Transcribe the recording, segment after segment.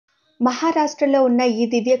మహారాష్ట్రలో ఉన్న ఈ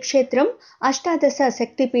దివ్యక్షేత్రం అష్టాదశ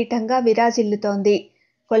శక్తిపీఠంగా విరాజిల్లుతోంది.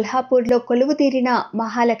 కొల్హాపూర్లో కొలువుదీరిన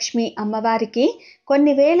మహాలక్ష్మి అమ్మవారికి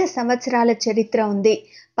కొన్ని వేల సంవత్సరాల చరిత్ర ఉంది.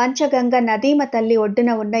 పంచగంగ నదీమ తల్లి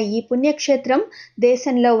ఒడ్డున ఉన్న ఈ పుణ్యక్షేత్రం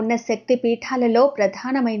దేశంలో ఉన్న శక్తి పీఠాలలో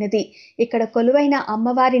ప్రధానమైనది. ఇక్కడ కొలువైన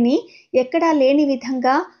అమ్మవారిని ఎక్కడా లేని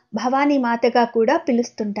విధంగా భవానీ మాతగా కూడా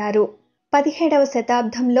పిలుస్తుంటారు. 17వ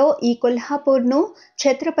శతాబ్దంలో ఈ కొల్హాపూర్ను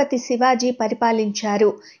ఛత్రపతి శివాజీ పరిపాలించారు.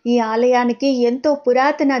 ఈ ఆలయానికి ఎంతో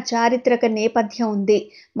పురాతన చారిత్రక నేపథ్యం ఉంది.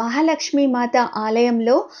 మహాలక్ష్మి మాత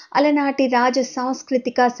ఆలయంలో అలనాటి రాజ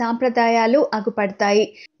సాంస్కృతిక సాంప్రదాయాలు అగుపడతాయి.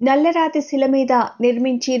 నల్లరాతి శిల మీద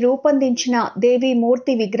నిర్మించి రూపొందించిన దేవీ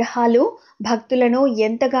మూర్తి విగ్రహాలు భక్తులను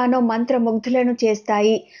ఎంతగానో మంత్రముగ్ధులను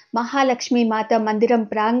చేస్తాయి. మహాలక్ష్మి మాత మందిరం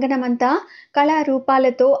ప్రాంగణమంతా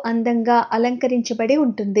కళారూపాలతో అందంగా అలంకరించబడి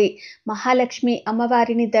ఉంటుంది. మహాలక్ష్మి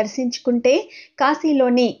అమ్మవారిని దర్శించుకుంటే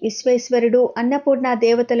కాశీలోని విశ్వేశ్వరుడు, అన్నపూర్ణ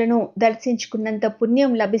దేవతలను దర్శించుకున్నంత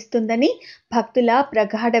పుణ్యం లభిస్తుందని భక్తుల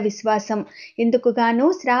ప్రగాఢ విశ్వాసం. ఇందుకుగాను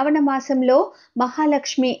శ్రావణ మాసంలో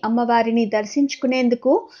మహాలక్ష్మి అమ్మవారిని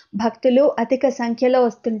దర్శించుకునేందుకు భక్తులు అధిక సంఖ్యలో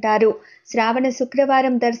వస్తుంటారు. శ్రావణ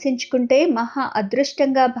శుక్రవారం దర్శించుకుంటే మహా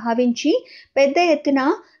అదృష్టంగా భావించి పెద్ద ఎత్తున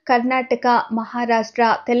కర్ణాటక, మహారాష్ట్ర,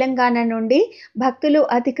 తెలంగాణ నుండి భక్తులు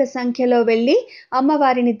అధిక సంఖ్యలో వెళ్ళి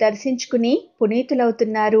అమ్మవారిని దర్శించుకుని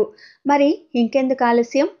పునీతులవుతున్నారు. మరి ఇంకెందుకు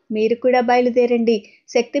ఆలస్యం, మీరు కూడా బయలుదేరండి,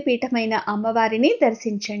 శక్తిపీఠమైన అమ్మవారిని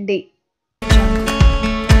దర్శించండి.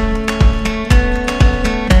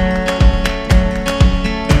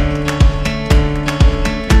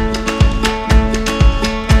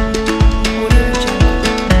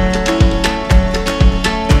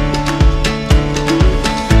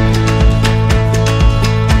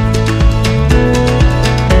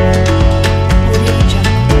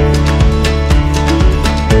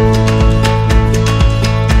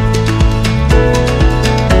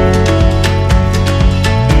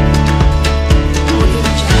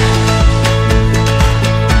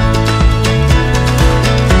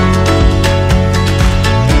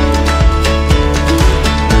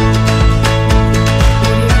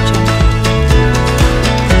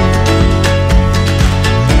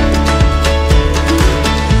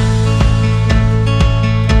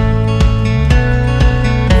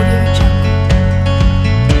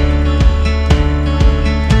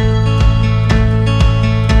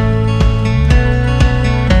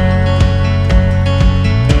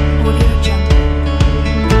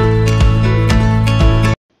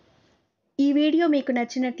 ఈ వీడియో మీకు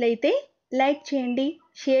నచ్చినట్లయితే లైక్ చేయండి,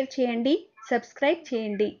 షేర్ చేయండి, సబ్స్క్రైబ్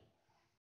చేయండి.